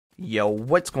Yo,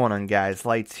 what's going on, guys?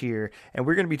 Lights here, and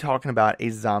we're going to be talking about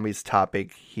a zombies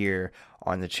topic here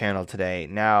on the channel today.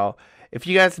 Now, if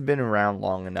you guys have been around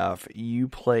long enough, you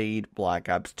played Black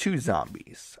Ops 2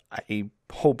 Zombies. I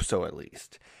hope so, at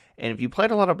least. And if you played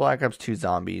a lot of Black Ops 2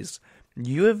 Zombies,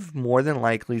 you have more than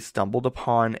likely stumbled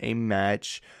upon a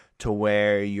match to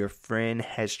where your friend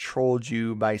has trolled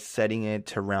you by setting it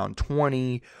to round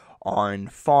 20 on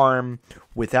farm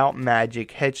without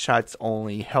magic, headshots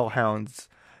only, hellhounds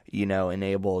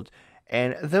enabled.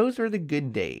 And those are the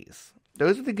good days.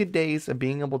 Those are the good days of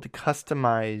being able to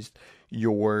customize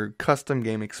your custom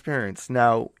game experience.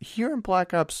 Now, here in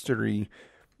Black Ops 3,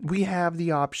 we have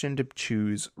the option to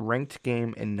choose ranked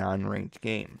game and non-ranked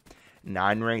game.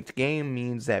 Non-ranked game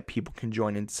means that people can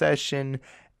join in session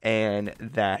and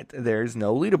that there's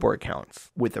no leaderboard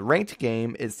counts. With a ranked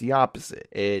game, it's the opposite.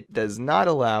 It does not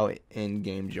allow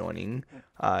in-game joining,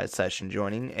 session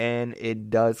joining, and it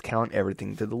does count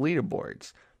everything to the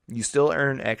leaderboards. You still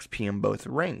earn XP in both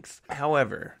ranks.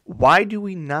 However, why do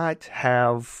we not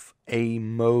have a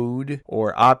mode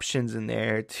or options in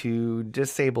there to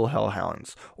disable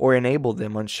Hellhounds or enable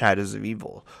them on Shadows of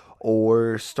Evil,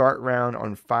 or start round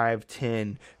on 5,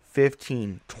 10,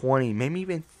 15, 20, maybe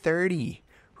even 30?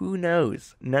 Who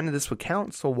knows? None of this would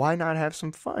count, so why not have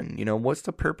some fun? What's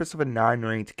the purpose of a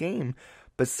non-ranked game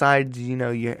besides, you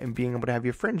being able to have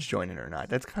your friends join in or not?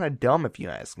 That's kind of dumb if you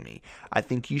ask me. I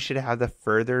think you should have the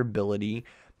further ability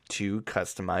to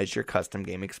customize your custom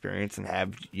game experience and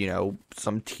have,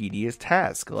 some tedious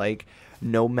task like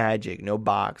no magic, no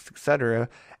box, etc.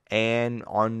 and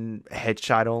on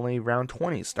headshot only round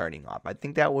 20 starting off. I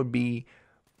think that would be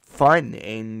fun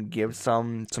and give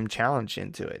some challenge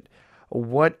into it.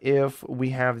 What if we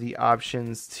have the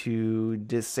options to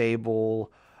disable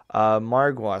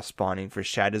Margwa spawning for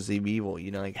Shadows of Evil?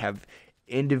 Have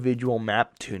individual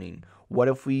map tuning. What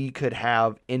if we could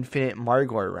have infinite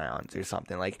Margwa rounds or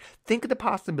something? Think of the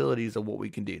possibilities of what we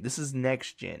can do. This is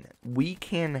next gen. We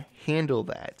can handle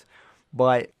that.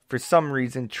 But for some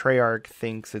reason, Treyarch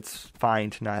thinks it's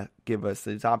fine to not give us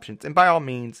these options. And by all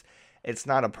means, it's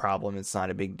not a problem. It's not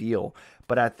a big deal.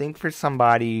 But I think for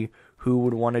somebody who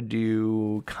would want to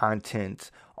do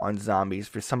content on zombies,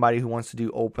 for somebody who wants to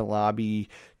do open lobby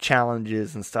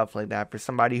challenges and stuff like that, for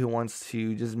somebody who wants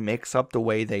to just mix up the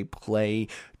way they play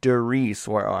Derice,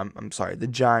 or the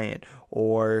Giant,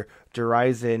 or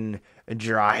Derizen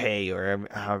Drahe, or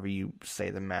however you say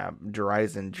the map,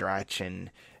 Derizen Drachen,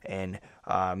 and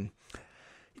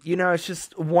it's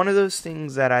just one of those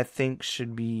things that I think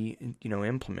should be,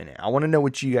 implemented. I want to know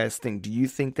what you guys think. Do you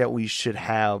think that we should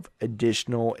have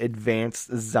additional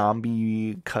advanced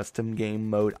zombie custom game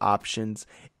mode options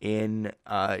in,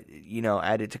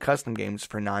 added to custom games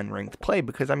for non-ranked play?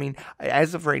 Because,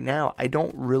 as of right now, I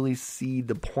don't really see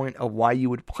the point of why you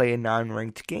would play a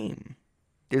non-ranked game.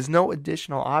 There's no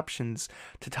additional options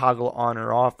to toggle on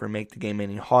or off or make the game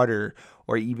any harder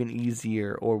or even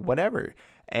easier or whatever.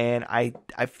 And I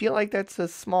feel like that's a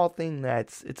small thing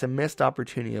it's a missed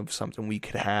opportunity of something we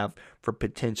could have for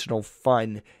potential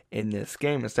fun in this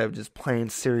game instead of just playing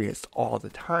serious all the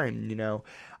time,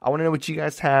 I want to know what you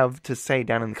guys have to say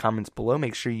down in the comments below.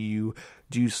 Make sure you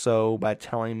do so by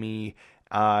telling me,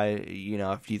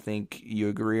 if you think you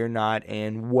agree or not,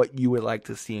 and what you would like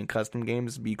to see in custom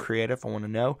games. Be creative. I want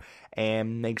to know.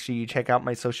 And make sure you check out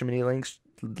my social media links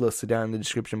listed down in the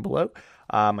description below.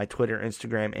 My Twitter,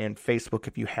 Instagram, and Facebook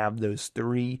if you have those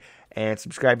three. And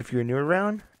subscribe if you're new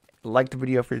around. Like the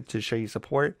video to show you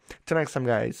support. Till next time,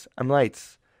 guys, I'm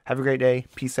Lights. Have a great day.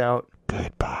 Peace out.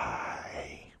 Goodbye.